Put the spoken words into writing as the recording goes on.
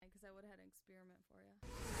experiment for you.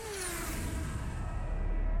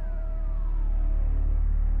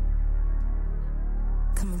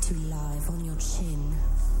 Coming to you live on your chin.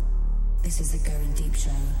 This is the Going Deep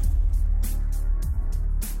Show.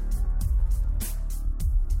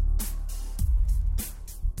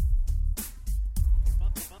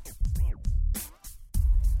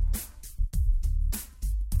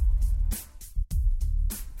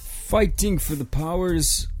 Fighting for the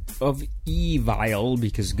powers of evil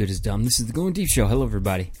because good is dumb. This is the Going Deep Show. Hello,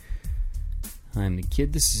 everybody. I'm the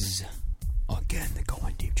kid. This is, again, the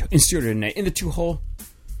Going Deep Show. In studio tonight, in the two-hole,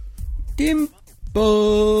 Dimples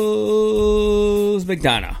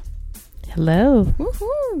McDonna. Hello.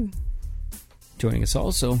 Woohoo! Joining us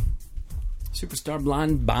also, superstar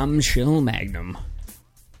blonde bombshell Magnum.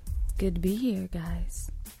 Good to be here, guys.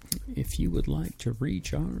 If you would like to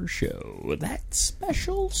reach our show, that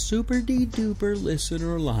special super-de-duper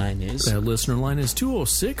listener line is... That listener line is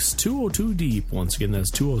 206-202-DEEP. Once again,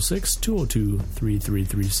 that's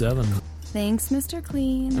 206-202-3337. Thanks, Mr.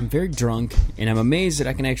 Clean. I'm very drunk, and I'm amazed that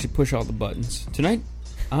I can actually push all the buttons. Tonight,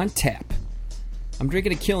 on tap, I'm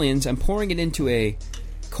drinking a Killian's. I'm pouring it into a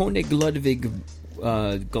Koenig Ludwig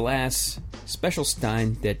glass special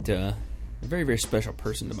stein that a very, very special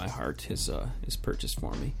person to my heart has purchased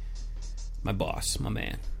for me. My boss, my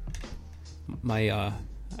man. I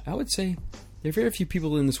would say there are very few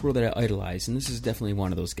people in this world that I idolize, and this is definitely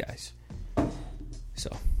one of those guys. So,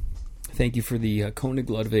 thank you for the Koenig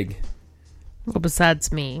Ludwig. Well,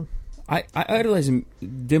 besides me. I idolize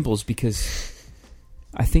Dimples because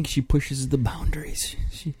I think she pushes the boundaries.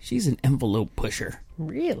 She's an envelope pusher.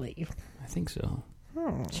 Really? I think so.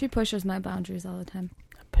 She pushes my boundaries all the time.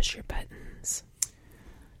 Push your buttons.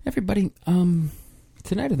 Everybody,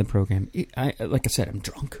 tonight on the program, like I said, I'm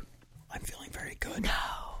drunk. I'm feeling very good. No,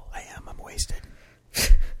 I am. I'm wasted.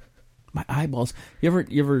 My eyeballs. You ever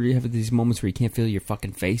have these moments where you can't feel your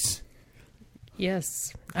fucking face?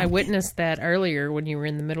 Yes. I witnessed that earlier when you were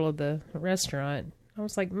in the middle of the restaurant. I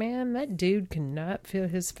was like, man, that dude cannot feel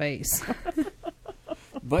his face.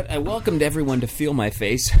 But I welcomed everyone to feel my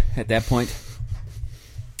face at that point.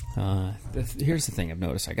 Here's the thing I've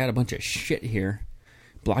noticed. I got a bunch of shit here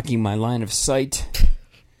blocking my line of sight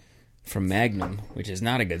from Magnum, which is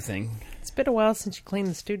not a good thing. It's been a while since you cleaned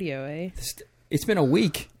the studio, eh? It's been a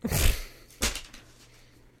week.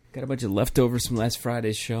 Got a bunch of leftovers from last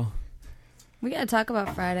Friday's show. We gotta talk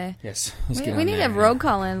about Friday. Yes, We need to have road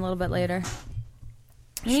call in a little bit later.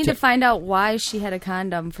 We need to find out why she had a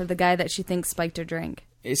condom for the guy that she thinks spiked her drink.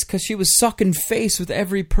 It's because she was sucking face with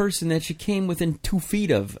every person that she came within 2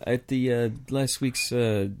 feet of at the last week's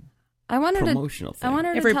promotional thing. I want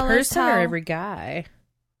her Every to tell person us how, or every guy?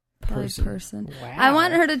 Probably person. Wow. I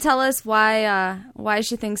want her to tell us why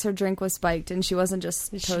she thinks her drink was spiked and she wasn't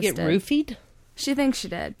just Did toasted. she get roofied? She thinks she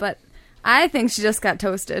did, but I think she just got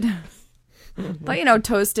toasted. But,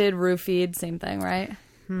 toasted, roofied, same thing, right?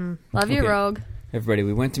 Love you, Okay. Rogue. Everybody,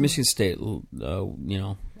 we went to Michigan State,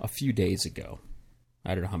 a few days ago.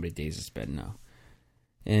 I don't know how many days it's been now.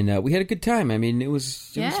 And we had a good time. I mean, it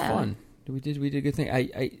was fun. We did a good thing.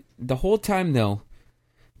 I the whole time, though,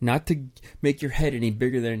 not to make your head any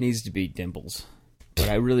bigger than it needs to be, Dimples, but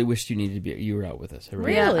I really wished you were out with us.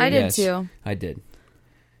 Really? Yeah, I did Yes, too. I did.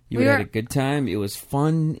 You had a good time. It was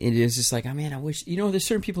fun. It is just like, I wish, there's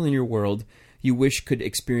certain people in your world you wish could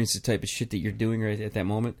experience the type of shit that you're doing right at that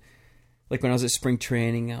moment. Like when I was at spring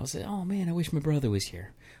training, I was like, oh man, I wish my brother was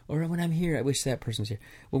here. Or when I'm here, I wish that person was here.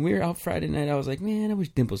 When we were out Friday night, I was like, man, I wish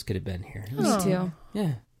Dimples could have been here. Me too.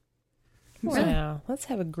 Yeah. Wow. Let's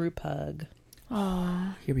have a group hug.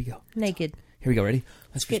 Aww. Here we go. Naked. Here we go. Ready?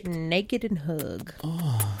 Let's get naked and hug.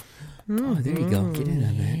 Oh, there you go. Get in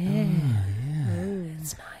on that. Yeah. Oh, yeah.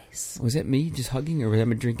 It's nice. Was that me just hugging, or was I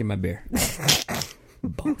drinking my beer?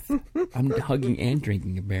 Both. I'm hugging and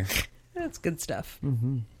drinking a beer. That's good stuff.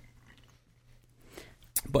 Mm-hmm.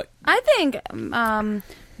 But I think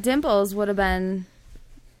Dimples would have been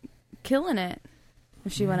killing it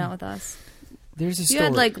if she went out with us. there's a You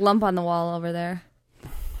story. had lump on the wall over there.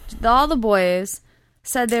 All the boys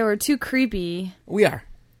said they were too creepy We are.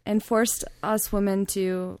 and forced us women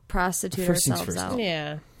to prostitute First things ourselves first. out.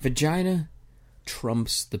 Yeah. Vagina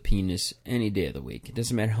trumps the penis any day of the week. It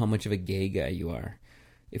doesn't matter how much of a gay guy you are.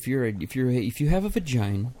 If you have a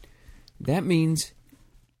vagina, that means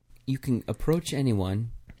you can approach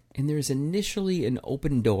anyone, and there is initially an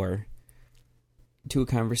open door to a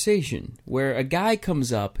conversation where a guy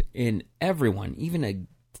comes up and everyone, even a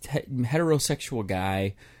heterosexual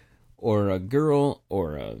guy or a girl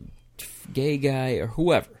or a gay guy or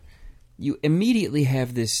whoever, you immediately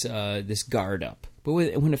have this guard up. But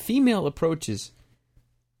when a female approaches,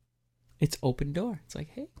 It's open door. It's like,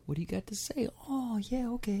 hey, what do you got to say? Oh, yeah,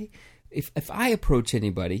 okay. If I approach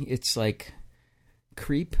anybody, it's like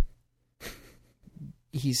creep.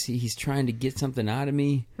 He's trying to get something out of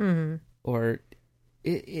me, or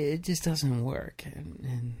it just doesn't work.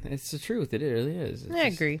 And it's the truth. It really is. I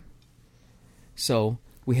agree. So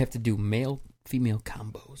we have to do male-female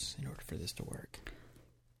combos in order for this to work.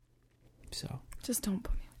 So Just don't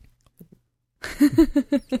put me.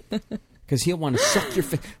 Because he'll want to suck your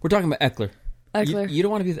face. We're talking about Eckler. Eckler. You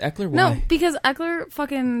don't want to be with Eckler? Why? No, because Eckler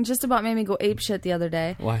fucking just about made me go ape shit the other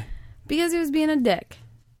day. Why? Because he was being a dick.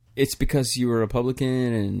 It's because you were a Republican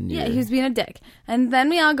and... Yeah, he was being a dick. And then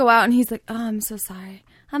we all go out and he's like, oh, I'm so sorry.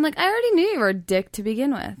 I'm like, I already knew you were a dick to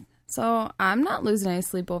begin with. So I'm not losing any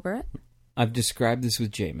sleep over it. I've described this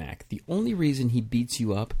with J-Mac. The only reason he beats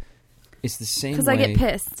you up is the same way... Because I get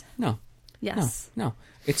pissed. No. Yes. No.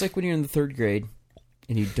 It's like when you're in the 3rd grade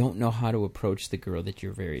and you don't know how to approach the girl that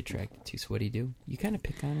you're very attracted to. So what do? You kind of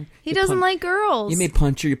pick on her. He doesn't like girls. You may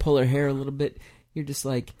punch her. You pull her hair a little bit. You're just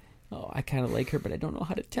like... Oh, I kind of like her, but I don't know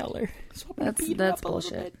how to tell her. So I'm gonna beat her up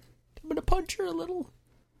bullshit. A little bit. I'm going to punch her a little.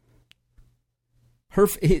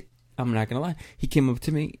 I'm not going to lie. He came up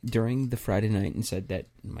to me during the Friday night and said that,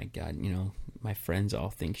 my God, my friends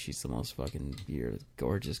all think she's the most you're a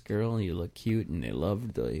gorgeous girl and you look cute and they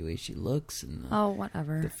love the way she looks and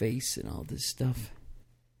whatever. The face and all this stuff.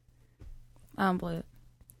 I don't believe it.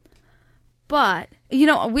 But,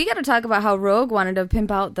 we got to talk about how Rogue wanted to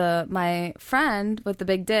pimp out my friend with the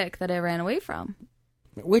big dick that I ran away from.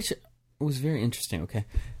 Which was very interesting, okay?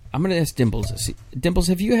 I'm going to ask Dimples. See, Dimples,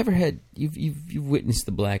 have you ever had... You've witnessed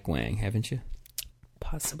the Black Wang, haven't you?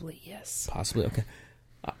 Possibly, yes. Possibly, okay.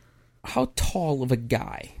 How tall of a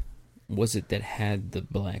guy was it that had the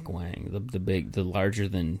Black Wang? The larger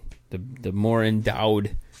than... The more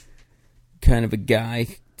endowed kind of a guy...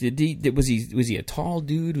 Was he a tall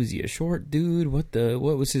dude? Was he a short dude? What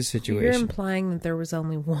was his situation? You're implying that there was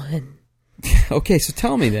only one. Okay, so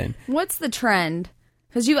tell me then. What's the trend?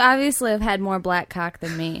 Because you obviously have had more black cock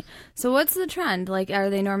than me. So what's the trend? Like, are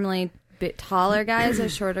they normally a bit taller guys or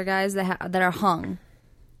shorter guys that are hung?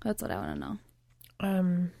 That's what I want to know.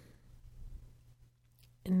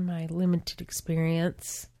 In my limited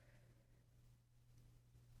experience,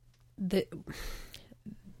 the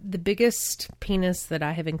biggest penis that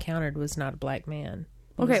I have encountered was not a black man.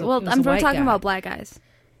 Okay, I'm talking about black guys.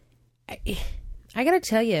 I gotta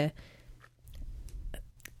tell you,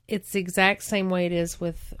 it's the exact same way it is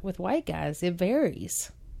with white guys. It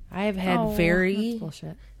varies. I have had that's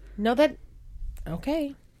bullshit.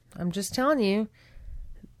 Okay. I'm just telling you,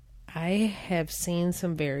 I have seen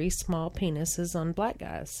some very small penises on black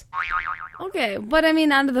guys. Okay, but I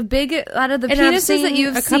mean, out of the penises that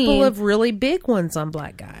you've seen, a couple of really big ones on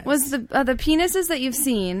black guys. Was the penises that you've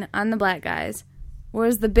seen on the black guys,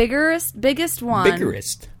 was the biggest one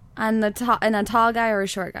on in a tall guy or a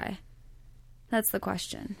short guy? That's the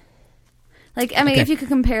question. Like, I mean, if you could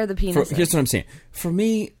compare the penises. Here's what I'm saying. For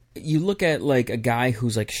me, you look at like a guy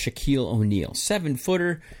who's like Shaquille O'Neal,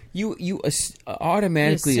 7-footer. You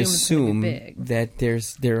automatically assume that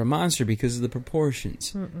they're a monster because of the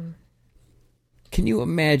proportions. Mm-mm. Can you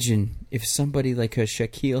imagine if somebody like a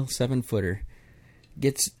Shaquille 7-footer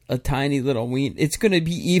gets a tiny little ween? It's going to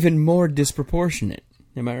be even more disproportionate.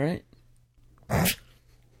 Am I right?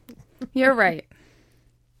 You're right.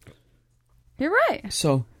 You're right.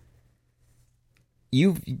 So,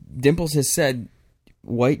 Dimples has said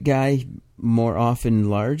white guy more often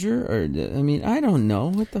larger, or I mean, I don't know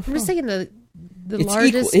what the fuck. I'm just thinking the it's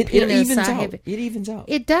largest equal. It penis evens I out. have. It evens out.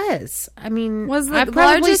 It does. I mean, was the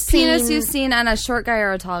largest penis you've seen on a short guy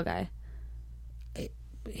or a tall guy?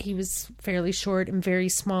 He was fairly short and very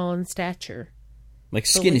small in stature. Like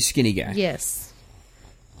skinny guy. Yes.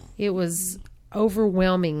 It was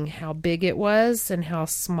overwhelming how big it was and how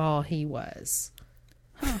small he was.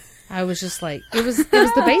 I was just like, it was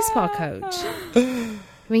the baseball coach. I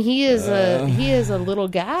mean, he is a little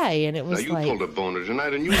guy, and it was now you pulled a boner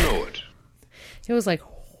tonight, and you know it. It was like,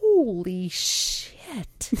 holy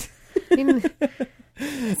shit. I mean,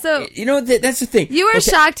 so that's the thing. You were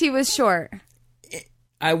shocked he was short.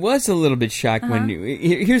 I was a little bit shocked when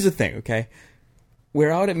here's the thing, okay?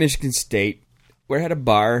 We're out at Michigan State. We're at a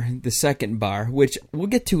bar, the second bar, which we'll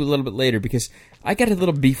get to a little bit later because I got a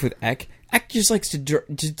little beef with Eck. Eck just likes to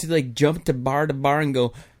like jump to bar and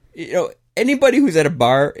go, anybody who's at a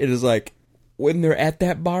bar, it is like, when they're at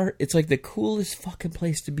that bar, it's like the coolest fucking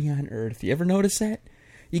place to be on earth. You ever notice that?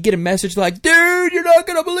 You get a message like, dude, you're not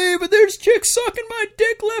going to believe it. There's chicks sucking my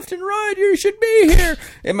dick left and right. You should be here.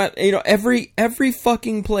 And every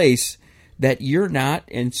fucking place that you're not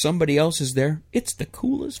and somebody else is there, it's the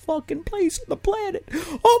coolest fucking place on the planet.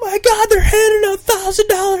 Oh my God, they're handing out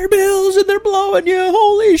 $1,000 bills and they're blowing you.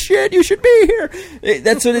 Holy shit, you should be here.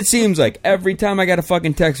 That's what it seems like. Every time I got a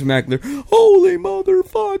fucking text from Eckler, holy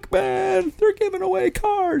motherfuck, man, they're giving away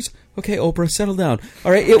cars. Okay, Oprah, settle down.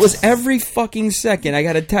 All right, it was every fucking second I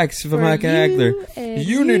got a text from Mike and Eckler.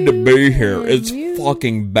 You need to be here. It's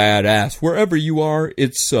fucking badass. Wherever you are,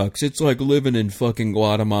 it sucks. It's like living in fucking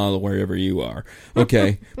Guatemala, wherever you are.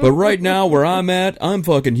 Okay, but right now, where I'm at, I'm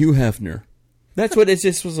fucking Hugh Hefner. That's what it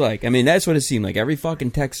just was like. I mean, that's what it seemed like. Every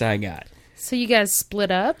fucking text I got. So you guys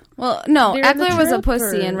split up? Well, no, They're in the Eckler was a trip,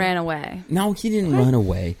 pussy or- and ran away. No, he didn't run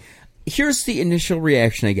away. Here's the initial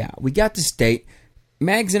reaction I got. We got to state.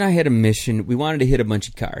 Mags and I had a mission. We wanted to hit a bunch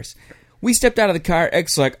of cars. We stepped out of the car.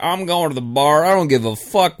 X like, I'm going to the bar. I don't give a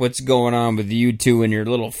fuck what's going on with you two and your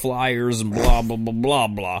little flyers and blah, blah, blah, blah,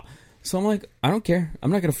 blah. So I'm like, I don't care. I'm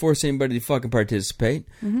not going to force anybody to fucking participate.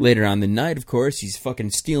 Later on the night, of course, he's fucking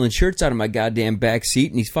stealing shirts out of my goddamn back seat,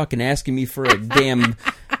 and he's fucking asking me for a damn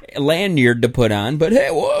lanyard to put on. But hey,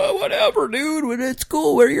 whatever, dude. It's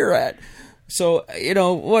cool where you're at. So,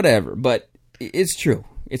 whatever. But it's true.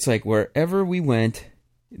 It's like wherever we went,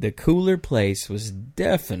 the cooler place was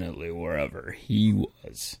definitely wherever he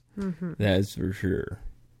was. Mm-hmm. That's for sure.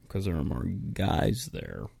 Because there were more guys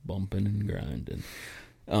there bumping and grinding.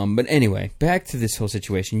 But anyway, back to this whole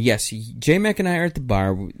situation. Yes, J-Mac and I are at the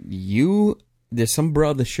bar. There's some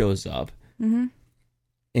bro that shows up. Mm-hmm.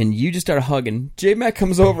 And you just start hugging. J-Mac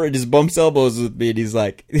comes over and just bumps elbows with me. And he's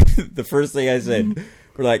like, the first thing I said,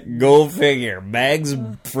 we're like, go figure. Mags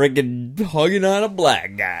freaking hugging on a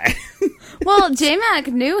black guy. Well, J-Mac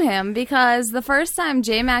knew him because the first time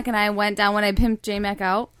J-Mac and I went down when I pimped J-Mac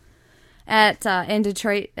out in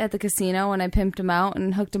Detroit at the casino, when I pimped him out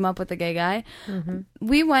and hooked him up with a gay guy,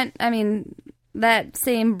 we went, that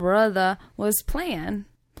same brother was playing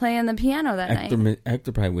the piano that night.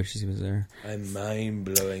 Hector probably wishes he was there. I'm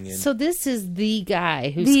mind-blowing. So this is the guy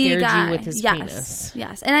who scared you with his penis.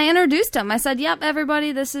 Yes. And I introduced him. I said, yep,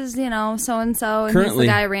 everybody, this is, so-and-so. And he's the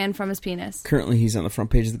guy who ran from his penis. Currently, he's on the front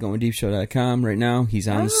page of thegoingdeepshow.com right now. He's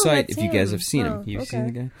on site if you guys have seen him. You've seen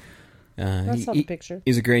the guy? I saw the picture.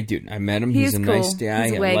 He's a great dude. I met him. He's a cool. nice guy.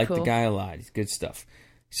 He's I like cool. the guy a lot. He's good stuff.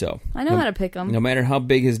 So I know how to pick him. No matter how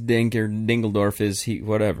big his dink or Dingledorf is,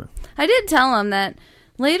 whatever. I did tell him that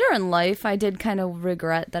later in life, I did kind of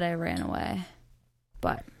regret that I ran away.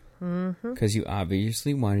 But. Because you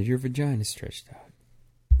obviously wanted your vagina stretched out.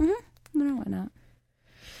 No, why not?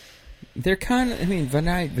 They're kind of,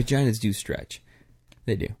 vaginas do stretch.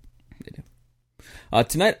 They do.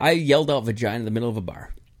 Tonight, I yelled out vagina in the middle of a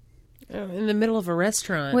bar. In the middle of a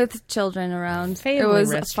restaurant. With children around. Family it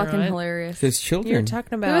was restaurant. fucking hilarious. There's children. You're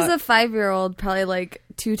talking about... There was a 5-year-old, probably like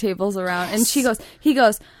 2 tables around, and he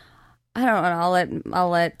goes, I don't know, I'll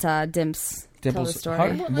let Dimples tell the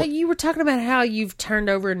story. You were talking about how you've turned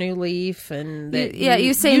over a new leaf, and that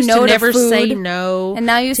you say used no to never food, say no, and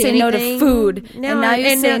now you say no to food, and now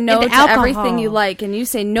you say no to everything you like, and you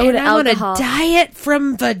say no to alcohol. I want a diet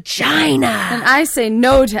from vagina, and I say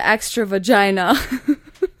no to extra vagina.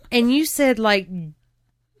 And you said like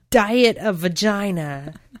diet of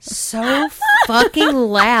vagina so fucking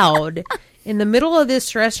loud in the middle of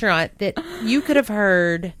this restaurant that you could have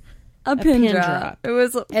heard a pin drop. It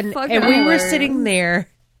was and we were sitting there,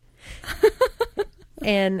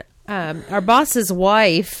 and our boss's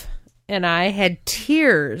wife and I had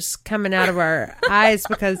tears coming out of our eyes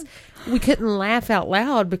because we couldn't laugh out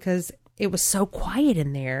loud because it was so quiet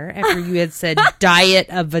in there after you had said diet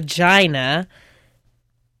of vagina.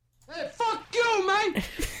 Hey, fuck you, man!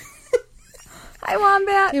 Hi,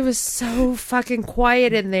 Wombat. It was so fucking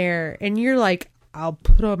quiet in there, and you're like, I'll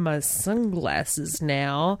put on my sunglasses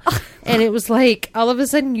now. And it was like, all of a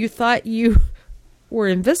sudden you thought you were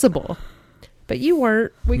invisible. But you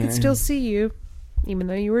weren't. We could still see you, even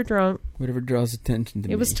though you were drunk. Whatever draws attention to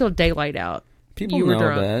me. It was still daylight out. People you were know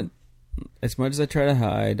drunk. that. As much as I try to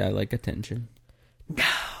hide, I like attention. No.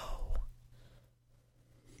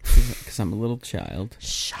 Because I'm a little child.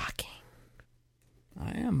 Shocking.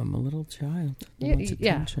 I am. I'm a little child. Yeah, Wants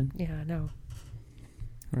attention. yeah, I know.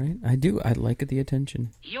 Right? I do. I like the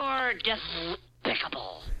attention. You're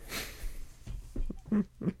despicable.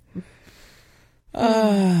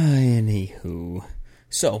 Anywho.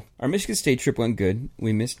 So, our Michigan State trip went good.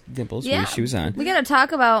 We missed Dimples. Yeah. She was on. We got to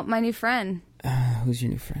talk about my new friend. Who's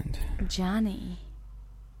your new friend? Johnny.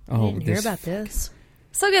 Oh, I didn't hear about this.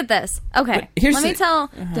 So get this. Okay. Let me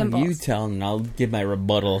tell Dimples. You tell and I'll give my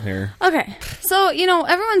rebuttal here. Okay. So,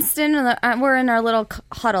 everyone's standing we're in our little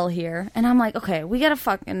huddle here. And I'm like, okay, we got to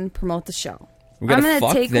fucking promote the show. We gotta I'm gonna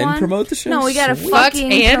fuck, take then one. promote the show? No, we gotta Sweet.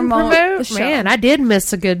 fucking and promote the show. Man, I did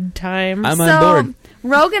miss a good time. I'm on board.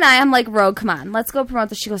 Rogue and I'm like, Rogue, come on, let's go promote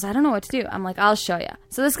this. She goes, I don't know what to do. I'm like, I'll show you.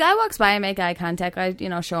 So this guy walks by, I make eye contact. I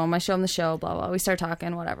show him the show, blah, blah. We start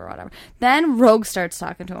talking, whatever. Then Rogue starts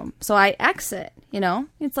talking to him. So I exit,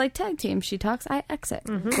 It's like tag team. She talks, I exit.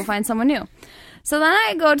 Go find someone new. So then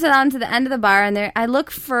I go down to the end of the bar, and there I look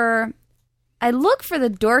for the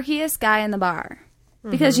dorkiest guy in the bar.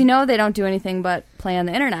 Because they don't do anything but play on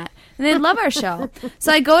the internet. And they love our show.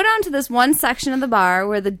 So I go down to this one section of the bar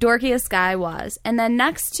where the dorkiest guy was. And then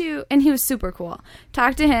and he was super cool.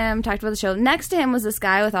 Talked to him, talked about the show. Next to him was this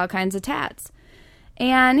guy with all kinds of tats.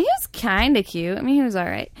 And he was kind of cute. I mean, he was all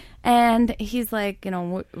right. And he's like,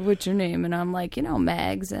 what's your name? And I'm like,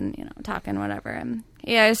 Mags, and, talking whatever. And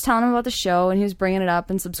I was telling him about the show, and he was bringing it up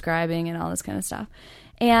and subscribing and all this kind of stuff.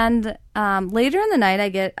 And later in the night, I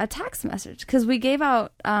get a text message because we gave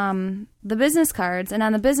out the business cards, and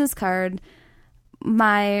on the business card,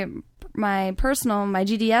 my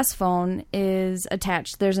GDS phone is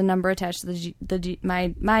attached. There's a number attached to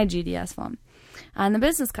my GDS phone on the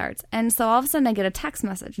business cards, and so all of a sudden I get a text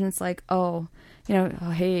message, and it's like,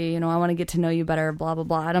 hey, I want to get to know you better, blah blah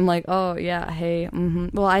blah, and I'm like, oh yeah, hey,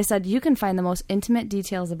 Well, I said you can find the most intimate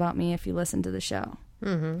details about me if you listen to the show,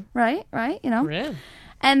 right, Yeah.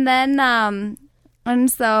 And then,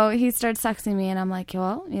 and so he starts texting me, and I'm like,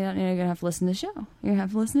 well, you're going to have to listen to the show. You're going to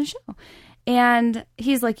have to listen to the show. And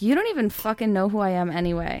he's like, you don't even fucking know who I am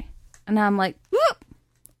anyway. And I'm like, whoop!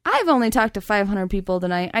 I've only talked to 500 people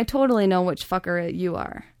tonight. I totally know which fucker you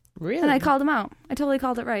are. Really? And I called him out. I totally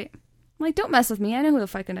called it right. I'm like, don't mess with me. I know who the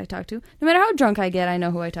fucking I talk to. No matter how drunk I get, I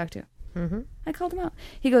know who I talk to. I called him out.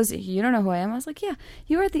 He goes, you don't know who I am? I was like, yeah.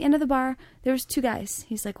 You were at the end of the bar. There was 2 guys.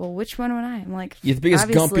 He's like, well, which one am I? I'm like, you're the biggest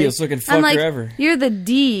gumpiest looking fucker ever. You're the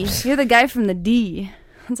D. You're the guy from the D.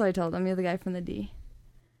 That's what I told him. You're the guy from the D.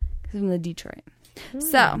 Because I'm the Detroit.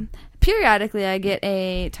 So, periodically, I get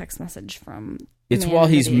a text message from It's while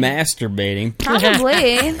he's masturbating.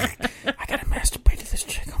 Probably. I gotta masturbate to this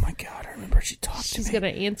chick. Oh my god, I remember she talked to me. She's gonna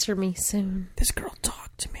answer me soon. This girl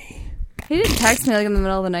talked to me. He didn't text me like in the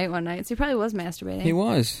middle of the night one night, so he probably was masturbating. He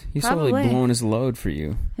was. He's Probably. totally blowing his load for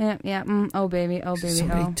you. Yeah. Oh, baby.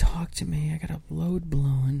 Somebody talk to me. I got a load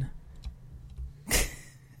blowing.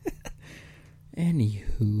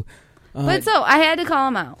 Anywho. But so, I had to call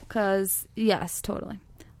him out, because, yes, totally.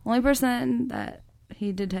 Only person that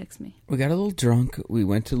he did text me. We got a little drunk. We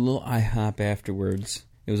went to a little IHOP afterwards.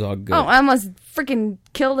 It was all good. Oh, I almost freaking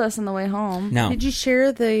killed us on the way home. Now, did you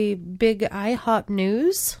share the big IHOP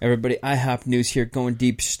news? Everybody, IHOP news here. Going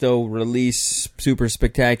deep, stow, release, super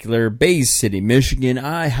spectacular, Bay City, Michigan,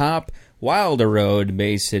 IHOP, Wilder Road,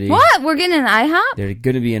 Bay City. What? We're getting an IHOP? There's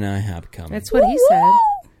going to be an IHOP coming. That's what he said.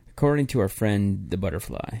 According to our friend, the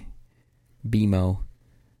Butterfly, BMO,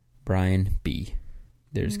 Brian B.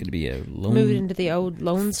 There's going to be a moved into the old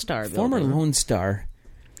Lone Star former building. Lone Star.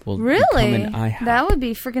 Really? IHOP. That would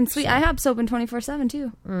be freaking sweet. So. IHOP's open 24/7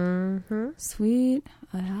 too. Sweet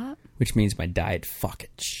IHOP. Which means my diet fucking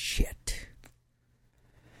shit.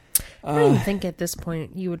 I don't even think at this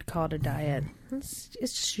point you would call it a diet. It's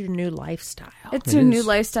just your new lifestyle. It's your new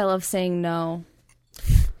lifestyle of saying no.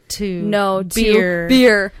 To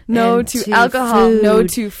beer, no to alcohol, food, no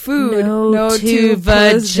to food, no to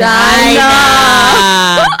vagina.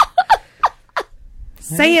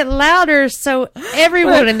 Say it louder so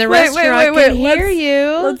everyone in the restaurant can hear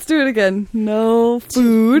you. Let's do it again. No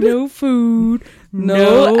food. No food.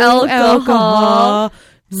 No alcohol.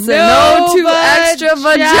 No to extra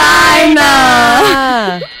vagina.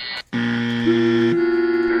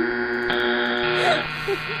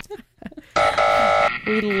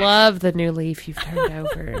 We love the new leaf you've turned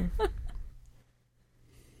over.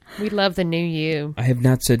 We love the new you. I have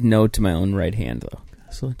not said no to my own right hand, though.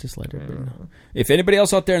 So just let everybody know. If anybody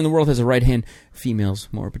else out there in the world has a right hand, females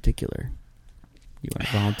more in particular, you want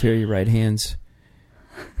to volunteer your right hands,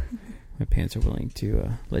 my pants are willing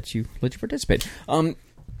to let you participate.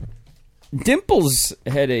 Dimples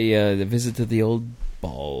had a visit to the old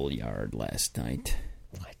ball yard last night.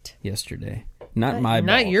 What? Yesterday.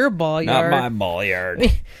 Not your ball yard. Not my ball yard.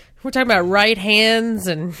 We're talking about right hands,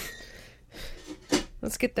 and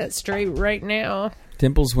let's get that straight right now.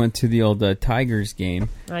 Dimples went to the old Tigers game.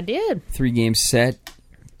 I did. 3-game set.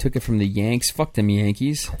 Took it from the Yanks. Fuck them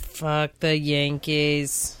Yankees. Fuck the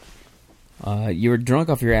Yankees. You were drunk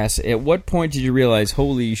off your ass. At what point did you realize,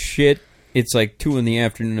 holy shit, it's like 2 in the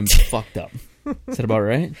afternoon and I'm fucked up? Is that about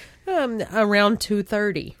right? Around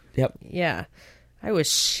 2:30. Yep. Yeah. I was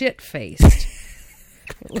shit-faced.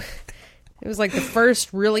 It was like the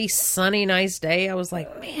first really sunny, nice day. I was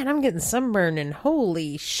like, man, I'm getting sunburned, and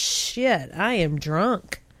holy shit, I am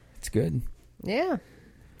drunk. It's good. Yeah,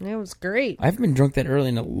 it was great. I haven't been drunk that early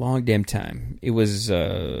in a long damn time. It was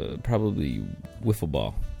probably wiffle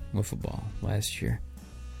ball last year.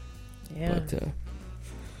 Yeah. But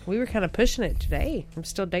we were kind of pushing it today. I'm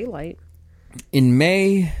still daylight. in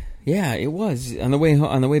May, yeah, it was on the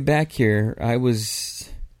way back here. I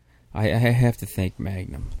have to thank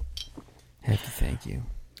Magnum. I have to thank you.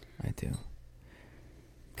 I do.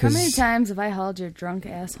 How many times have I hauled your drunk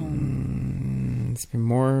ass home? It's been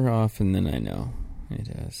more often than I know. It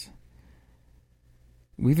has.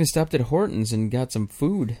 We even stopped at Hortons and got some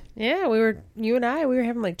food. Yeah, you and I were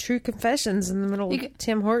having like true confessions in the middle of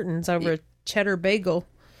Tim Hortons over a cheddar bagel.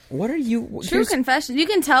 What are you... True confession. You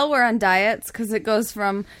can tell we're on diets because it goes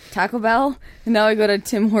from Taco Bell and now we go to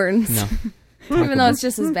Tim Hortons. No. Even though it's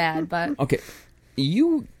just as bad, but... Okay,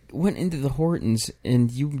 you went into the Hortons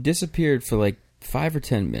and you disappeared for like 5 or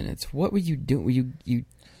 10 minutes. What were you doing?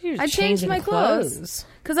 I changed my clothes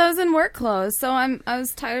because I was in work clothes. So I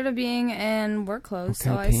was tired of being in work clothes.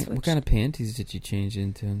 What kind of panties did you change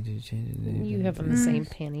into? You have the same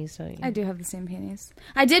panties, don't you? I do have the same panties.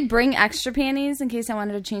 I did bring extra panties in case I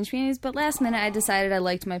wanted to change panties, but last minute I decided I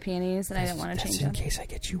liked my panties and I didn't want to change them. In case I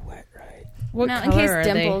get you wet, right? What no, color in case are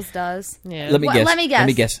Dimples they? does. Yeah. Let me guess. Let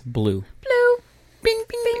me guess. Blue. Blue. Bing,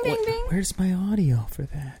 bing, bing, bing, bing. Where's my audio for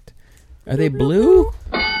that? Are they blue?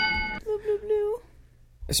 Blue, blue, blue.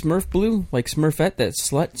 Smurf blue? Like Smurfette, that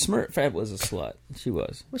slut? Smurfette was a slut. She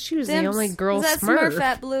was. Well, she was the only girl Was that Smurf.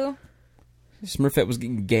 Smurfette blue? Smurfette was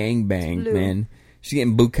getting gangbanged, Blue. man. She's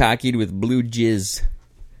getting bukkakied with blue jizz.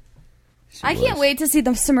 I can't wait to see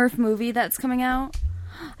the Smurf movie that's coming out.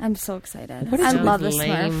 I'm so excited. I love the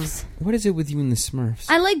Smurfs. What is it with you and the Smurfs?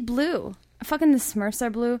 I like blue. Fucking the Smurfs are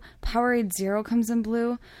blue. Powerade Zero comes in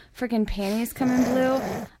blue. Freaking panties come in blue.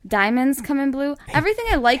 Diamonds come in blue. Everything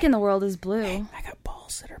I like in the world is blue. I got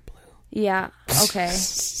balls that are blue. Yeah. Okay.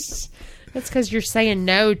 That's because you're saying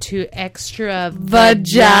no to extra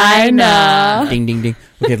Vagina. Ding, ding, ding.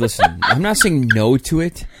 Okay, listen. I'm not saying no to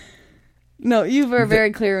it. No, you were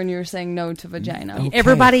very clear when you were saying no to vagina. Okay.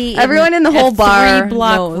 Everyone in the whole bar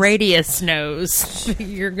 3-block knows. radius knows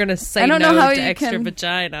you're going to say I don't no know how to you extra can-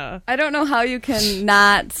 vagina. I don't know how you can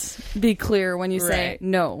not be clear when you say Right.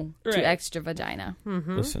 no Right. to extra vagina.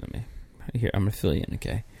 Listen to me. Here, I'm going to fill you in,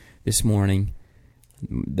 okay? This morning,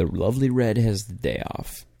 the lovely Red has the day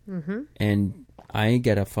off. Mm-hmm. And I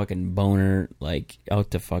get a fucking boner, like, out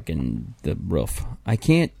to fucking the roof.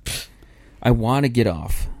 I want to get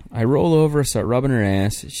off. I roll over, start rubbing her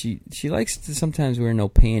ass. She likes to sometimes wear no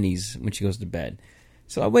panties when she goes to bed.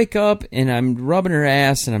 So I wake up, and I'm rubbing her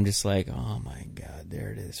ass, and I'm just like, oh, my God, there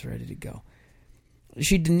it is, ready to go.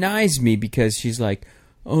 She denies me because she's like,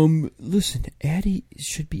 listen, Addie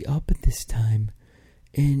should be up at this time,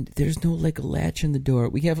 and there's no, like, a latch on the door.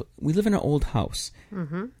 We live in an old house.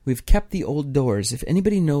 Mm-hmm. We've kept the old doors. If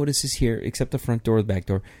anybody notices here, except the front door, the back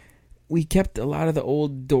door, we kept a lot of the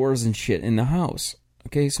old doors and shit in the house.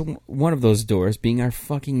 Okay, so one of those doors being our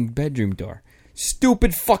fucking bedroom door.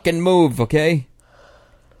 Stupid fucking move, okay?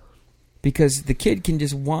 Because the kid can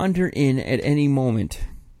just wander in at any moment,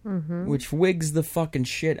 which wigs the fucking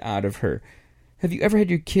shit out of her. Have you ever had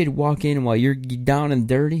your kid walk in while you're down and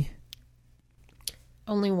dirty?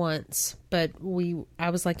 Only once, but I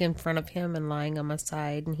was like in front of him and lying on my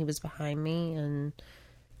side, and he was behind me, and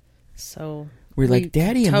so We're like,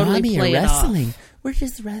 Daddy and totally Mommy are played it wrestling. off. We're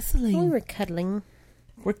just wrestling. We were cuddling.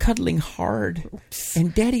 We're cuddling hard.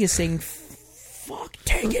 And Daddy is saying, fuck,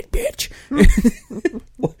 take it, bitch.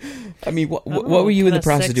 I mean, what were you in the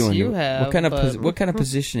process of doing? What kind of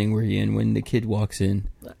positioning were you in when the kid walks in?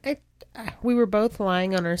 We were both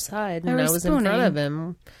lying on our side, and I was in front of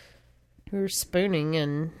him. We were spooning,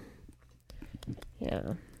 and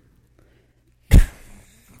yeah.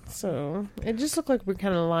 So it just looked like we're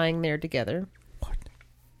kind of lying there together. What?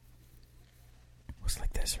 It was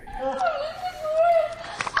like this right here.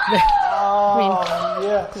 I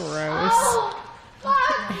mean, gross.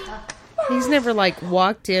 He's never like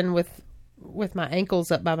walked in with my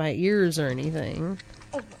ankles up by my ears or anything.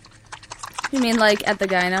 You mean like at the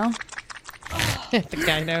gyno? At the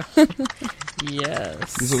gyno.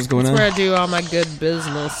 Yes. This is what's going That's on? where I do all my good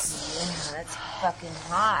business. Yeah, that's fucking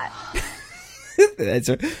hot.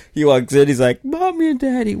 He walks in, he's like, Mommy and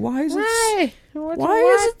Daddy, why is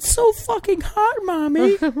it so fucking hot,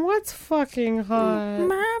 Mommy? What's fucking hot?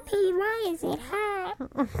 Mommy, why is it hot?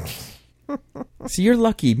 See, you're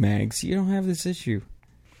lucky, Mags. You don't have this issue.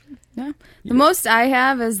 Yeah. The most I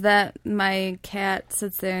have is that my cat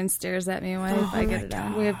sits there and stares at me when I get it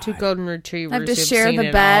out. We have 2 golden retrievers. I have to who've share seen the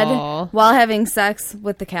it bed all. while having sex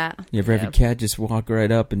with the cat. You ever have your cat just walk right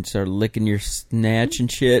up and start licking your snatch and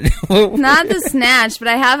shit? Not the snatch, but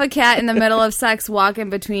I have a cat in the middle of sex walk in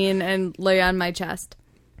between and lay on my chest.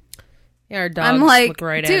 Yeah, our dogs I'm like, look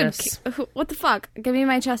right dude, at us. what the fuck? Give me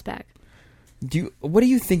my chest back. What do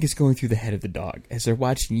you think is going through the head of the dog as they're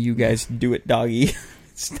watching you guys do it doggy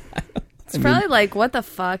style? It's probably like, what the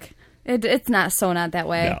fuck? It's not that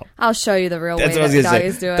way. No. I'll show you the real way That's what I was that gonna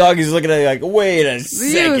doggies say. do it. Doggy's looking at you like, wait a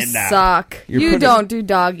second You now. suck. You're You putting- don't do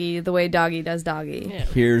doggy the way doggy does doggy. Yeah.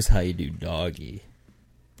 Here's how you do doggy.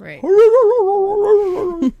 Right.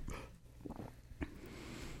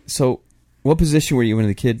 So, what position were you when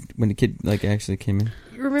the kid like actually came in?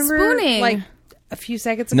 You remember, Spooning. like, a few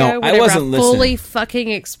seconds No, ago, I whenever wasn't fully listening. fucking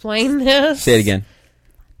explained this? Say it again.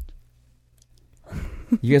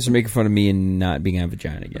 You guys are making fun of me and not being on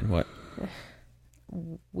vagina again. What?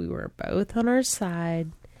 We were both on our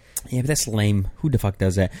side. Yeah, but that's lame. Who the fuck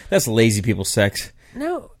does that? That's lazy people sex.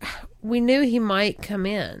 No, we knew he might come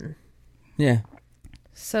in. Yeah.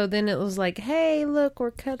 So then it was like, hey, look,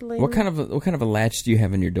 we're cuddling. What kind of a latch do you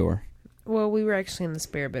have in your door? Well, we were actually in the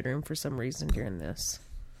spare bedroom for some reason during this.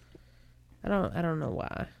 I don't know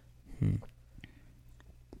why.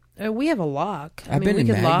 We have a lock. I I've mean, been we in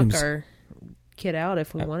could lock Magnum's- our kid out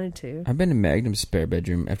if we wanted to. I've been in Magnum's spare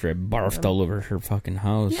bedroom after I barfed all over her fucking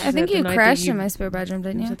house. I think that you the night crashed that you- in my spare bedroom,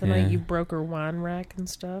 didn't Was you? that the Yeah. night you broke her wine rack and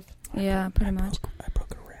stuff? Yeah, pretty much. I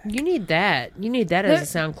broke a rack. You need that. You need that There- as a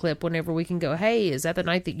sound clip whenever we can go, hey, is that the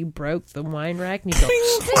night that you broke the wine rack? And you go,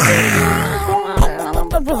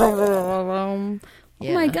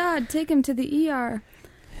 Oh my god, take him to the ER.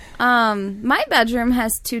 My bedroom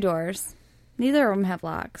has 2 doors. Neither of them have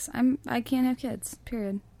locks. I can't have kids.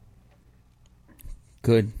 Period.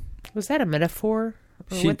 Good. was that a metaphor?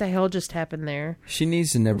 Or what the hell just happened there? She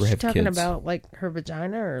needs to never Was she have talking kids. about like her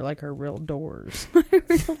vagina or like her real doors?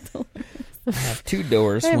 I have 2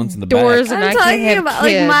 doors. I have One's in the doors back. and I I'm can't talking have about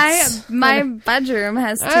kids. like my bedroom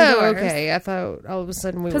has 2 Oh, doors. okay. I thought all of a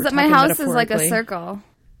sudden we were Because talking my house is like a metaphorically. circle.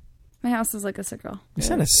 My house is like a circle. It's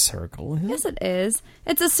not a circle. Is it? Yes, it is.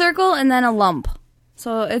 It's a circle and then a lump.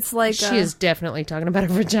 So it's like She is definitely talking about her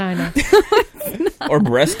vagina. Or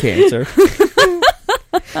breast cancer.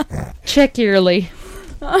 Check yearly.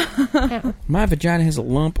 My vagina has a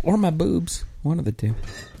lump, or my boobs. One of the two.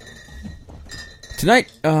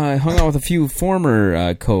 Tonight, I hung out with a few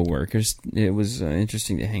former co-workers. It was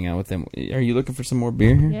interesting to hang out with them. Are you looking for some more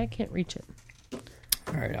beer here? Yeah, I can't reach it.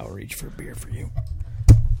 All right, I'll reach for a beer for you.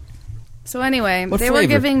 So anyway, What they flavor? were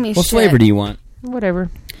giving me What shit. flavor do you want? Whatever.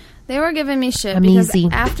 They were giving me shit I'm because easy.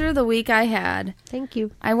 after the week I had, Thank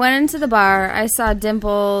you. I went into the bar, I saw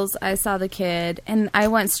Dimples, I saw the kid, and I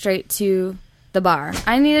went straight to the bar.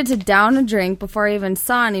 I needed to down a drink before I even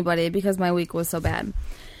saw anybody because my week was so bad.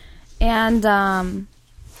 And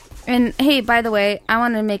hey, by the way, I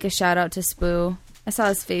want to make a shout out to Spoo. I saw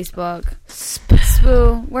his Facebook.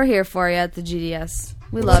 Spoo, we're here for you at the GDS.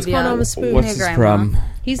 We love you. going on with Spoo? What's Your his grandma. problem?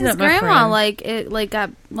 He's His not my grandma friend.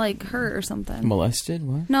 got hurt or something. Molested?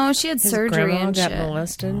 What? No, she had His surgery grandma and got shit.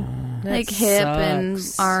 molested. That Like hip and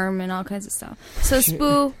sucks. arm and all kinds of stuff. So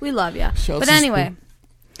Spoo, we love ya. Shout out But to anyway,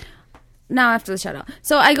 now after the shout out.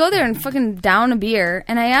 So I go there and fucking down a beer,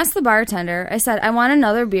 and I asked the bartender, I said, I want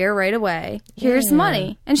another beer right away. Here's Yeah.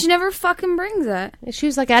 money. And she never fucking brings it. And she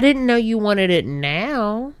was like, I didn't know you wanted it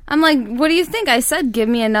now. I'm like, what do you think? I said, give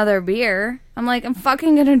me another beer. I'm like, I'm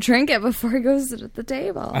fucking gonna drink it before it goes to the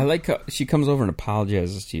table. I like how she comes over and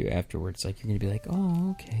apologizes to you afterwards. Like, you're going to be like,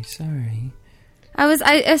 oh, okay, sorry.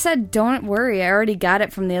 I said, don't worry. I already got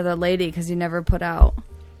it from the other lady because you never put out.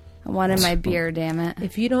 I wanted my beer, damn it.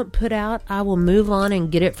 If you don't put out, I will move on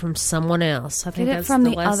and get it from someone else. I think Get it that's from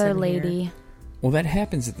the lesson other here. lady. Well, that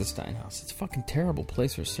happens at the Steinhaus. It's a fucking terrible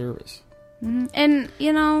place for service. And,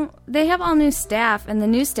 you know, they have all new staff, and the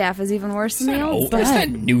new staff is even worse than the old That's staff.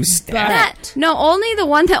 not new staff. No,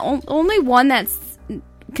 only one that's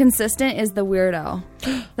consistent is the weirdo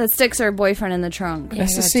that sticks her boyfriend in the trunk.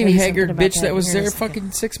 That's the gotta same tell you haggard something about bitch that that was here in a there second.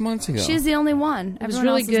 fucking 6 months ago. She's the only one. It was Everyone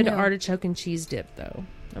really else good is new. artichoke and cheese dip, though.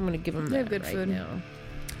 I'm going to give them They that have good right food. now.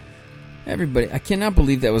 Everybody, I cannot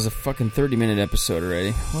believe that was a fucking 30-minute episode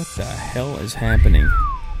already. What the hell is happening?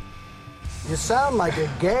 You sound like a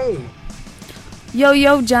gay.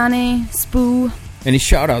 Yo, Johnny, Spoo. Any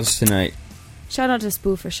shout-outs tonight? Shout out to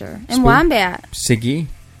Spoo for sure. And Spoo? Wombat. Siggy?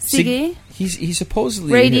 Siggy? He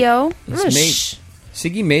supposedly... Radio.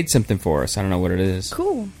 Siggy made something for us. I don't know what it is.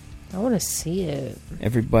 Cool. I want to see it.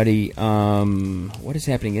 Everybody, what is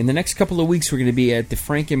happening? In the next couple of weeks, we're going to be at the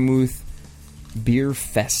Frankenmuth Beer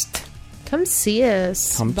Fest. Come see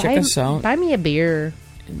us. Come check us out. Buy me a beer.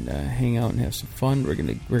 And hang out and have some fun. We're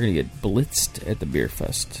gonna get blitzed at the Beer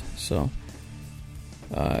Fest. So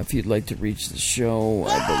if you'd like to reach the show,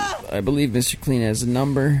 I believe Mr. Clean has a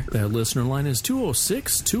number. That listener line is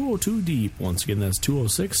 206-202-DEEP. Once again, that's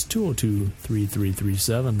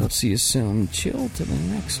 206-202-3337. We'll see you soon. Chill to the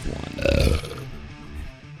next one.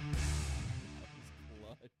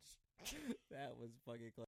 That was fucking close.